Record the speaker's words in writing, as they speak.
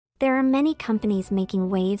There are many companies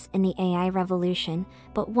making waves in the AI revolution,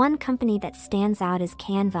 but one company that stands out is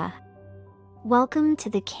Canva. Welcome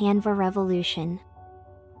to the Canva revolution.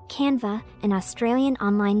 Canva, an Australian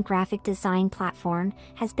online graphic design platform,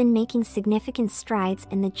 has been making significant strides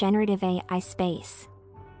in the generative AI space.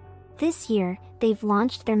 This year, they've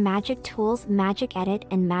launched their magic tools Magic Edit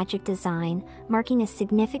and Magic Design, marking a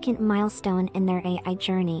significant milestone in their AI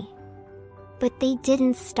journey. But they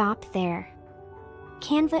didn't stop there.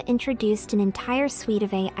 Canva introduced an entire suite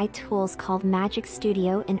of AI tools called Magic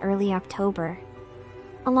Studio in early October.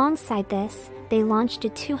 Alongside this, they launched a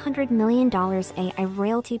 $200 million AI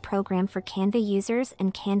royalty program for Canva users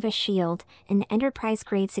and Canva Shield, an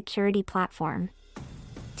enterprise-grade security platform.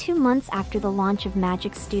 2 months after the launch of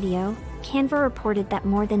Magic Studio, Canva reported that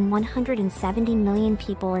more than 170 million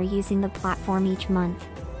people are using the platform each month.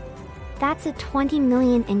 That's a 20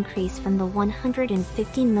 million increase from the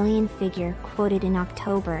 150 million figure quoted in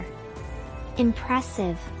October.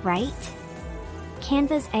 Impressive, right?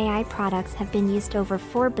 Canva's AI products have been used over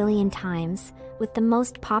 4 billion times, with the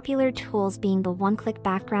most popular tools being the one-click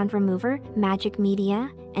background remover, Magic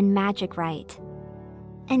Media, and Magic Write.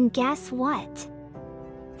 And guess what?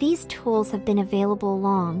 These tools have been available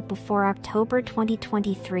long before October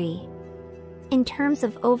 2023. In terms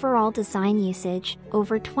of overall design usage,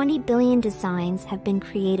 over 20 billion designs have been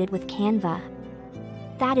created with Canva.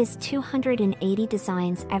 That is 280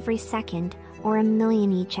 designs every second, or a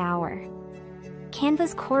million each hour.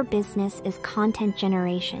 Canva's core business is content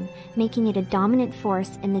generation, making it a dominant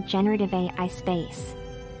force in the generative AI space.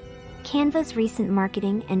 Canva's recent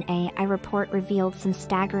marketing and AI report revealed some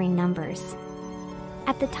staggering numbers.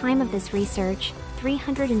 At the time of this research,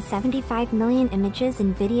 375 million images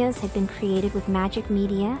and videos had been created with Magic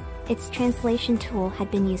Media, its translation tool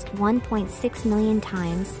had been used 1.6 million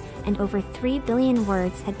times, and over 3 billion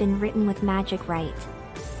words had been written with Magic Write.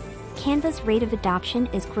 Canva's rate of adoption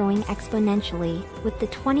is growing exponentially, with the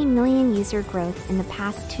 20 million user growth in the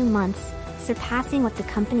past 2 months, surpassing what the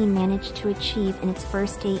company managed to achieve in its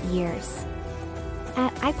first 8 years.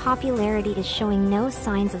 AI popularity is showing no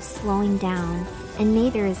signs of slowing down, and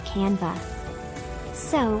neither is Canva.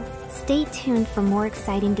 So, stay tuned for more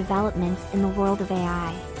exciting developments in the world of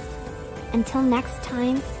AI. Until next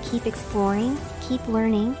time, keep exploring, keep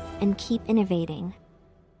learning, and keep innovating.